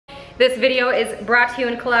This video is brought to you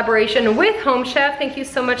in collaboration with Home Chef. Thank you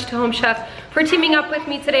so much to Home Chef for teaming up with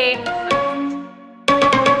me today.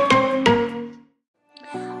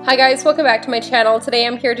 Hi guys, welcome back to my channel. Today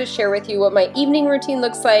I'm here to share with you what my evening routine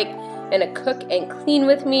looks like and a cook and clean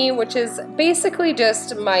with me, which is basically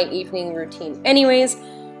just my evening routine anyways.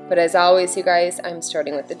 But as always, you guys, I'm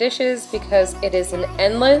starting with the dishes because it is an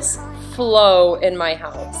endless flow in my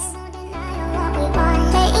house.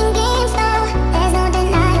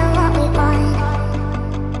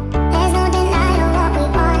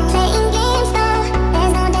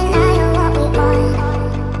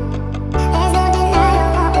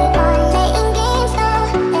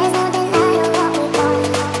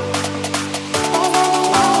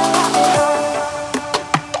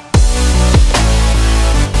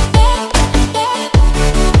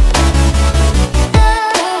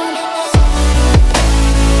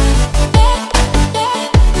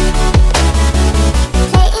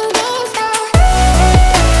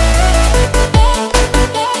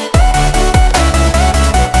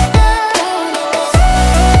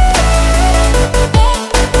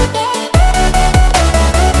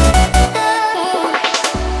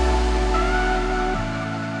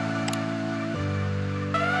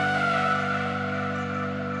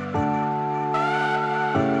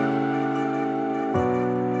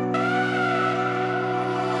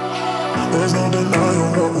 There's no denying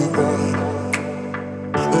what we want.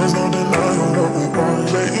 There's no denying what we want.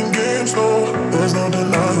 Playing games, no. There's no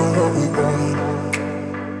denying what we want.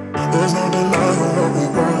 There's no denying what we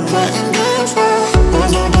want. Playing games, no.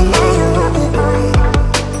 There's no denying what we want.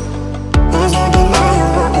 There's no denying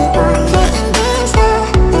what we want. Playing games, no.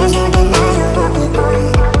 There's no denying what we want.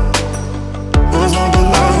 There's no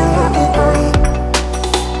denying what we want.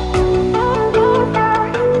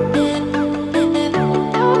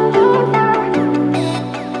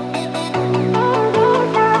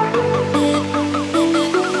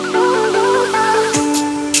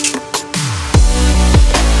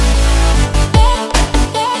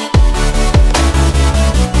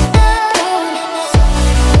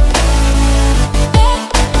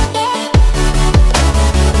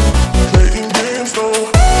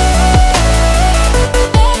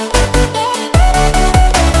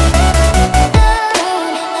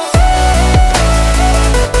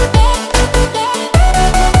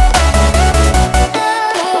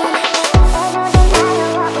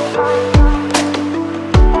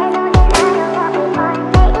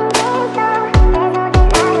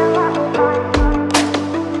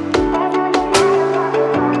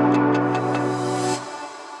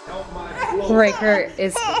 Ryker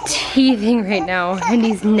is teething right now, and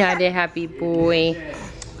he's not a happy boy.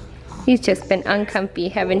 He's just been uncomfy,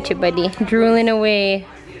 haven't you, buddy? Drooling away.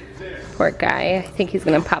 Poor guy. I think he's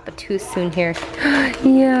gonna pop a tooth soon here.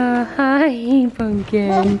 Yeah, hi,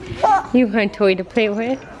 Pumpkin. You want a toy to play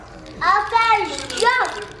with?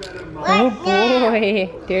 Oh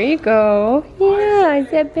boy, there you go. Yeah,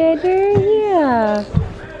 is that better? Yeah.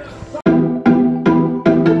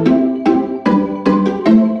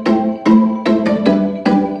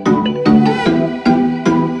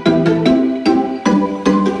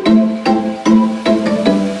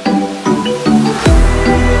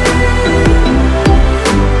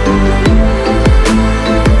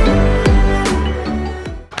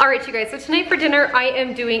 So tonight for dinner, I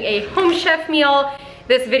am doing a Home Chef meal.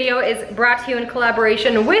 This video is brought to you in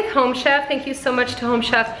collaboration with Home Chef. Thank you so much to Home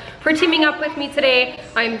Chef for teaming up with me today.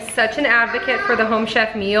 I'm such an advocate for the Home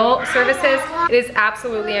Chef meal services. It is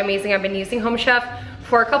absolutely amazing. I've been using Home Chef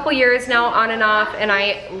for a couple years now, on and off, and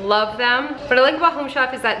I love them. What I like about Home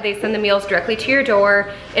Chef is that they send the meals directly to your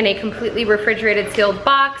door in a completely refrigerated, sealed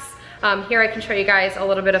box. Here I can show you guys a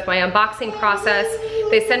little bit of my unboxing process.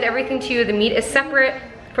 They send everything to you. The meat is separate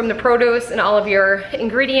from the produce and all of your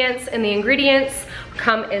ingredients, and the ingredients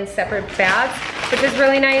come in separate bags, which is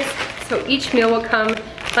really nice. So each meal will come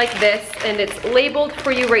like this, and it's labeled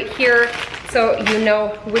for you right here so you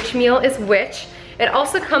know which meal is which. It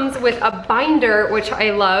also comes with a binder, which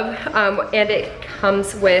I love, and it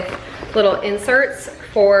comes with little inserts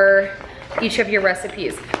for each of your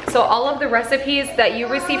recipes. So all of the recipes that you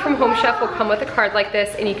receive from Home Chef will come with a card like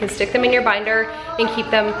this, and you can stick them in your binder and keep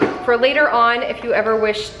them for later on if you ever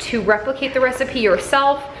wish to replicate the recipe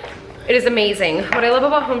yourself. It is amazing. What I love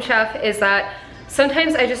about Home Chef is that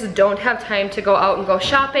sometimes I just don't have time to go out and go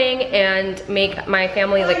shopping and make my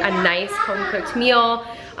family like a nice home cooked meal.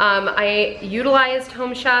 I utilized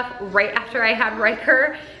Home Chef right after I had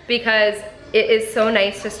Ryker because it is so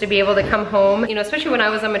nice just to be able to come home, you know, especially when I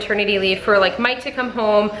was on maternity leave, for like Mike to come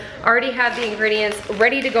home, already have the ingredients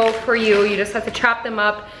ready to go for you. You just have to chop them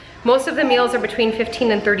up. Most of the meals are between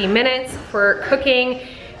 15 and 30 minutes for cooking.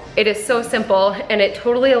 It is so simple, and it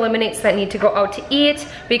totally eliminates that need to go out to eat,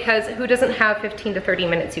 because who doesn't have 15 to 30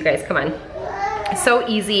 minutes, you guys? Come on. So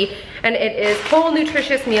easy, and it is whole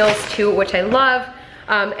nutritious meals too, which I love.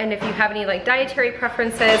 And if you have any like dietary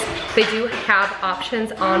preferences, they do have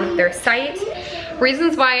options on their site.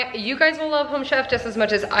 Reasons why you guys will love Home Chef just as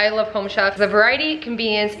much as I love Home Chef: the variety,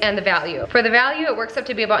 convenience, and the value. For the value, it works up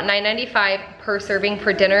to be about $9.95 per serving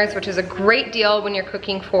for dinners, which is a great deal when you're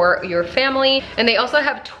cooking for your family. And they also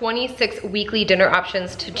have 26 weekly dinner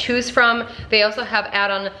options to choose from. They also have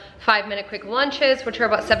add-on 5-minute quick lunches, which are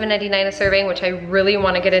about $7.99 a serving, which I really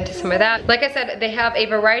want to get into some of that. Like I said, they have a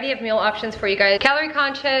variety of meal options for you guys: calorie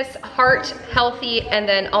conscious, heart healthy, and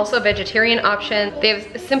then also vegetarian option. They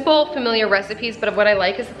have simple, familiar recipes, but what I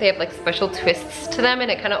like is that they have like special twists to them,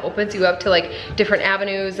 and it kind of opens you up to like different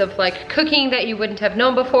avenues of like cooking that you wouldn't have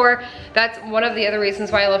known before. That's one of the other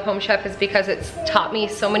reasons why I love Home Chef, is because it's taught me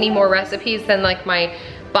so many more recipes than like my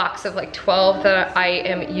box of like 12 that I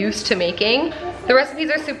am used to making. The recipes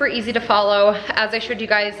are super easy to follow. As I showed you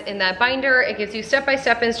guys in that binder, it gives you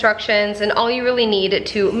step-by-step instructions, and all you really need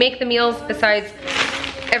to make the meals, besides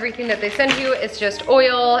everything that they send you, is just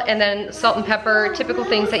oil and then salt and pepper, typical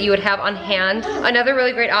things that you would have on hand. Another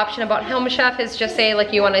really great option about Home Chef is just say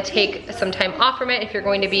like you want to take some time off from it, if you're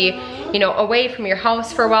going to be, you know, away from your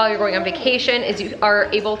house for a while, you're going on vacation, is you are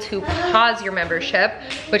able to pause your membership,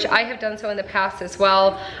 which I have done so in the past as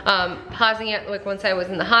well. Pausing it like once I was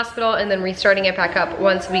in the hospital, and then restarting it back up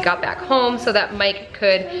once we got back home, so that Mike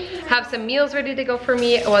could have some meals ready to go for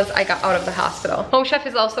me once I got out of the hospital. Home Chef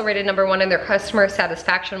is also rated #1 in their customer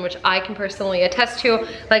satisfaction, which I can personally attest to.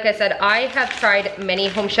 Like I said, I have tried many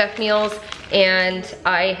Home Chef meals, and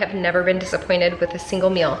I have never been disappointed with a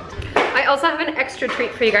single meal. I also have an extra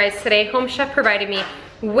treat for you guys today. Home Chef provided me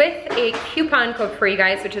with a coupon code for you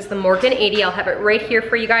guys, which is the Morgan80. I'll have it right here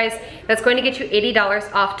for you guys. That's going to get you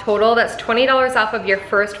 $80 off total. That's $20 off of your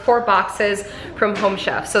first 4 boxes from Home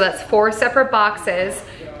Chef. So that's 4 separate boxes,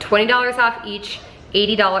 $20 off each,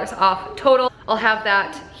 $80 off total. I'll have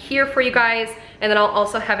that here for you guys, and then I'll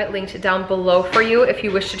also have it linked down below for you if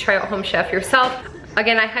you wish to try out Home Chef yourself.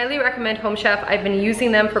 Again, I highly recommend Home Chef. I've been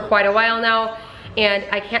using them for quite a while now, and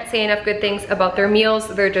I can't say enough good things about their meals.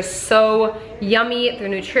 They're just so yummy, they're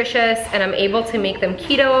nutritious, and I'm able to make them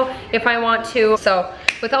keto if I want to. So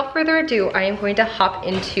without further ado, I am going to hop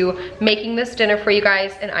into making this dinner for you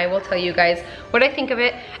guys, and I will tell you guys what I think of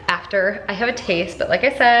it after I have a taste. But like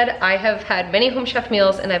I said, I have had many Home Chef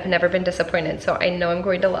meals and I've never been disappointed, so I know I'm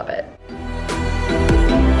going to love it.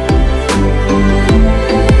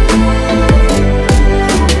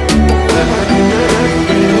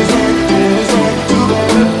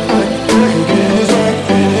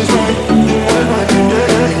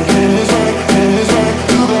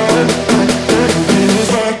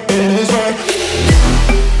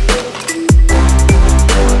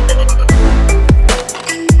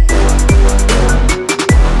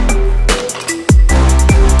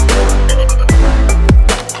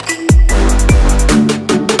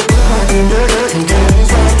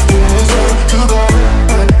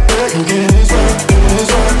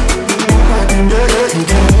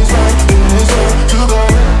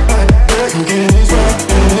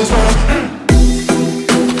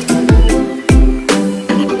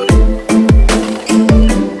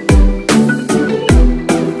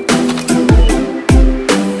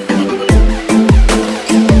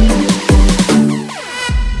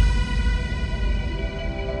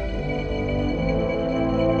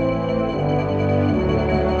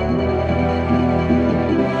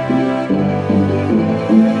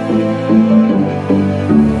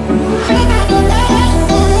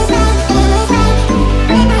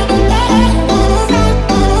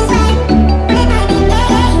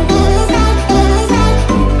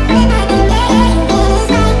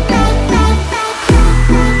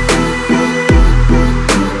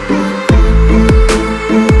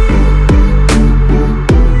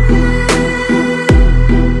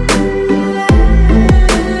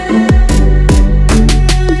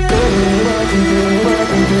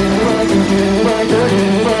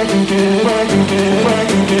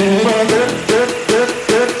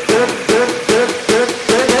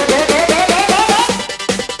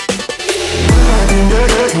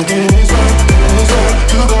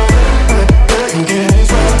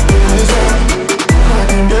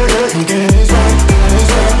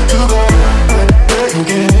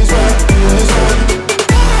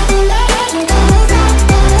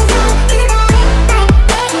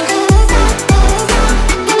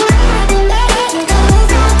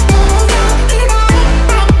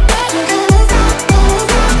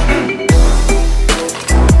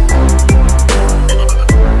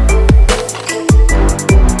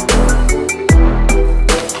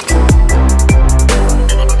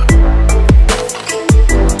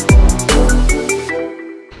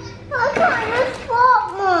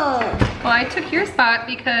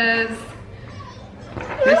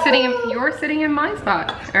 sitting in my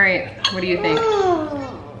spot. All right, what do you think?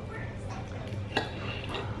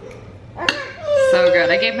 So good.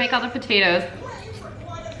 I gave Mike all the potatoes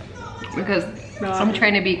because I'm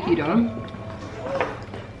trying to be keto.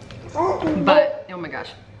 But, oh my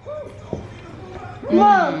gosh.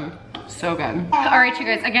 So good. All right, you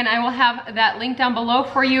guys, again, I will have that link down below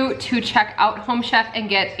for you to check out Home Chef and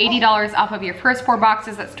get $80 off of your first 4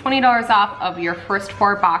 boxes. That's $20 off of your first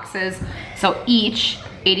 4 boxes. So each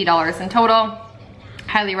 $80 in total.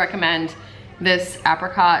 Highly recommend. This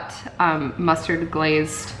apricot mustard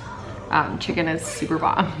glazed chicken is super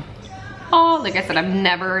bomb. Oh, like I said, I'm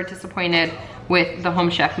never disappointed with the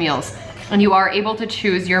Home Chef meals. And you are able to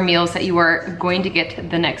choose your meals that you are going to get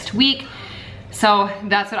the next week. So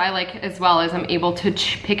that's what I like as well, is I'm able to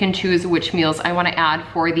pick and choose which meals I want to add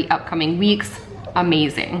for the upcoming weeks.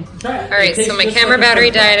 Amazing. All right, so my camera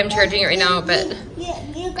battery died. I'm charging it right now, but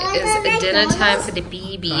it is dinner time for the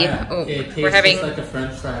baby. Oh, we're having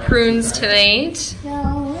prunes tonight.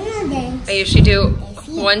 I usually do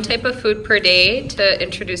 1 type of food per day to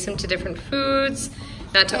introduce him to different foods,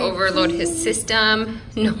 not to overload his system.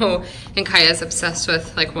 No, and Kaya's obsessed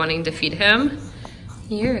with like wanting to feed him.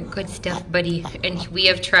 You're good stuff, buddy. And we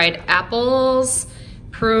have tried apples,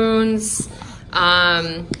 prunes,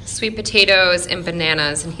 sweet potatoes, and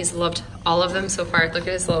bananas, and he's loved all of them so far. Look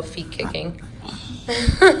at his little feet kicking.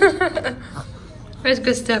 That's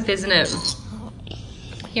good stuff, isn't it?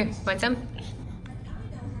 Here, want some?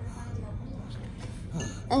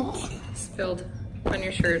 Spilled on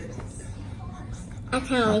your shirt. I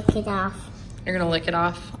can't lick it off. You're gonna lick it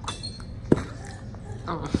off?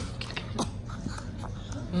 Oh.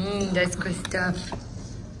 That's good stuff.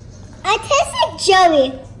 It tastes like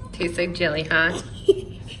jelly. Tastes like jelly, huh?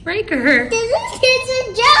 Ryker. This tastes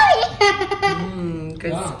like jelly.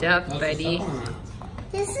 Good stuff, buddy.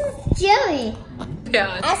 This is jelly.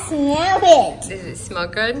 Yeah. I smell it. Does it smell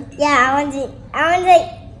good? Yeah, I want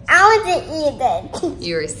to eat it.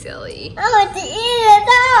 You're silly. I want to eat it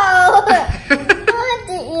though. I want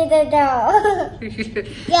to eat it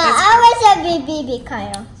though. Yeah, I was a baby,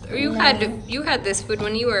 Kyle. You had this food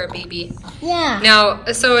when you were a baby. Yeah. Now,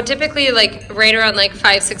 so typically like right around like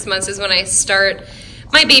 5-6 months is when I start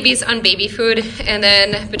my babies on baby food, and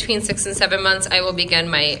then between 6 and 7 months I will begin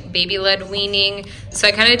my baby-led weaning. So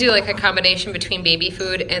I kind of do like a combination between baby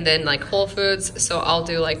food and then like whole foods. So I'll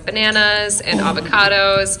do like bananas and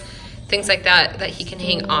avocados, things like that that he can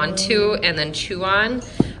hang on to and then chew on.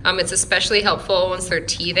 It's especially helpful once they're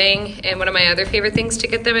teething. And one of my other favorite things to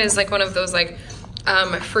get them is like one of those like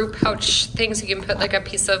fruit pouch things. You can put like a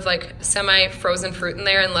piece of like semi-frozen fruit in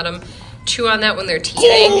there and let them chew on that when they're teething.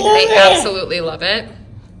 They absolutely love it.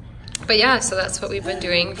 But yeah, so that's what we've been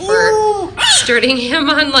doing for starting him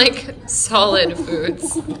on like solid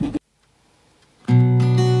foods.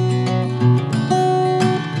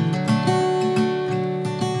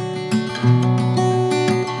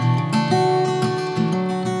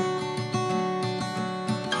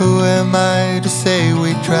 Who am I to say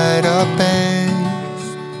we tried our best?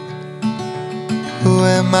 Who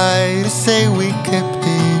am I to say we kept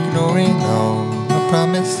ignoring all our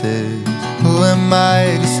promises? Who am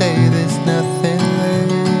I to say there's nothing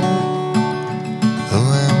left? Who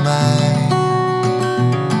am I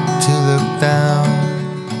to look down?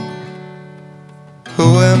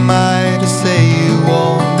 Who am I to say you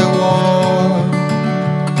won the war?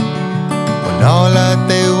 When all I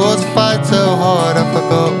did was fight so hard, I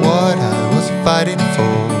forgot what I was fighting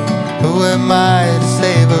for. Who am I to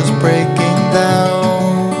save us breaking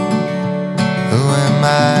down? Who am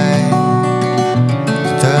I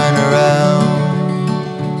to turn around?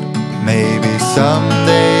 Maybe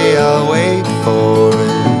someday I'll wait for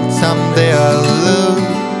it. Someday I'll look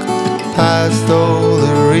past all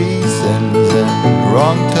the reasons and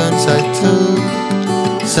wrong turns I took.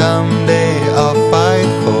 Someday I'll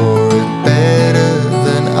fight for it better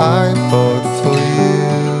than I fought for you.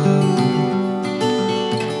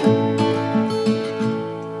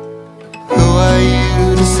 Who are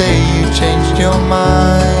you to say you changed your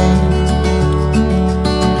mind?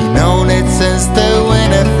 You've known it since the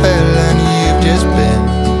winter fell and you've just been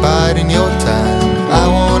biding your time. I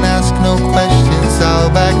won't ask no questions, I'll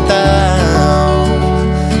back down,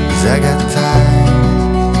 'cause I got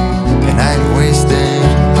time and I ain't wasting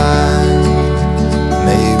mine.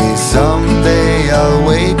 Maybe someday I'll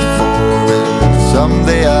wait for it.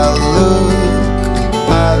 Someday I'll look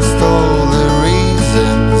past all the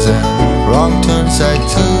reasons and wrong turns I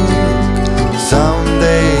took.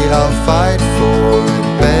 Someday I'll fight for it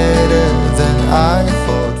better than I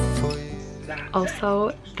fought for you.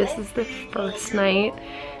 Also, this is the first night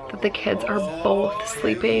that the kids are both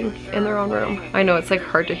sleeping in their own room. I know it's like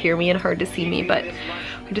hard to hear me and hard to see me, but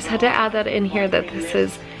I just had to add that in here that this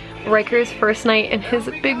is Ryker's first night in his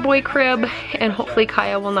big boy crib, and hopefully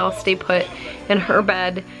Kaya will now stay put in her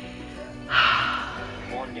bed.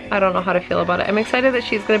 I don't know how to feel about it. I'm excited that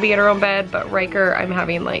she's gonna be in her own bed, but Ryker I'm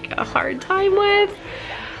having like a hard time with.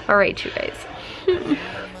 All right, you guys.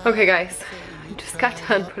 Okay guys, I just got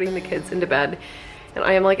done putting the kids into bed and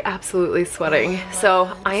I am like absolutely sweating.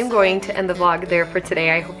 So I am going to end the vlog there for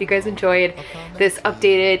today. I hope you guys enjoyed this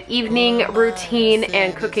updated evening routine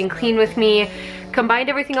and cook and clean with me. Combined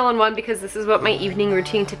everything all in one because this is what my evening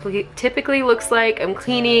routine typically looks like. I'm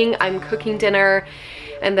cleaning, I'm cooking dinner,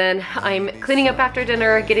 and then I'm cleaning up after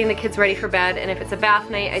dinner, getting the kids ready for bed. And if it's a bath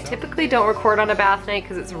night, I typically don't record on a bath night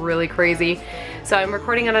because it's really crazy. So I'm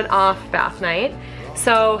recording on an off bath night.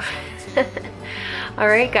 So, all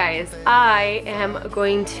right guys, I am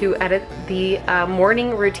going to edit the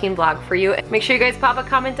morning routine vlog for you. Make sure you guys pop a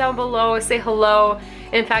comment down below, say hello.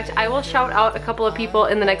 In fact, I will shout out a couple of people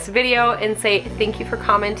in the next video and say thank you for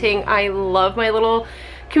commenting. I love my little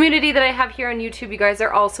community that I have here on YouTube. You guys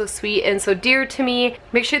are all so sweet and so dear to me.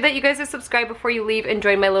 Make sure that you guys are subscribed before you leave and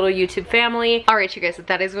join my little YouTube family. All right, you guys,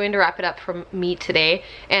 that is going to wrap it up from me today.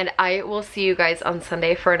 And I will see you guys on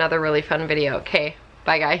Sunday for another really fun video. Okay,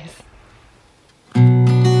 bye guys.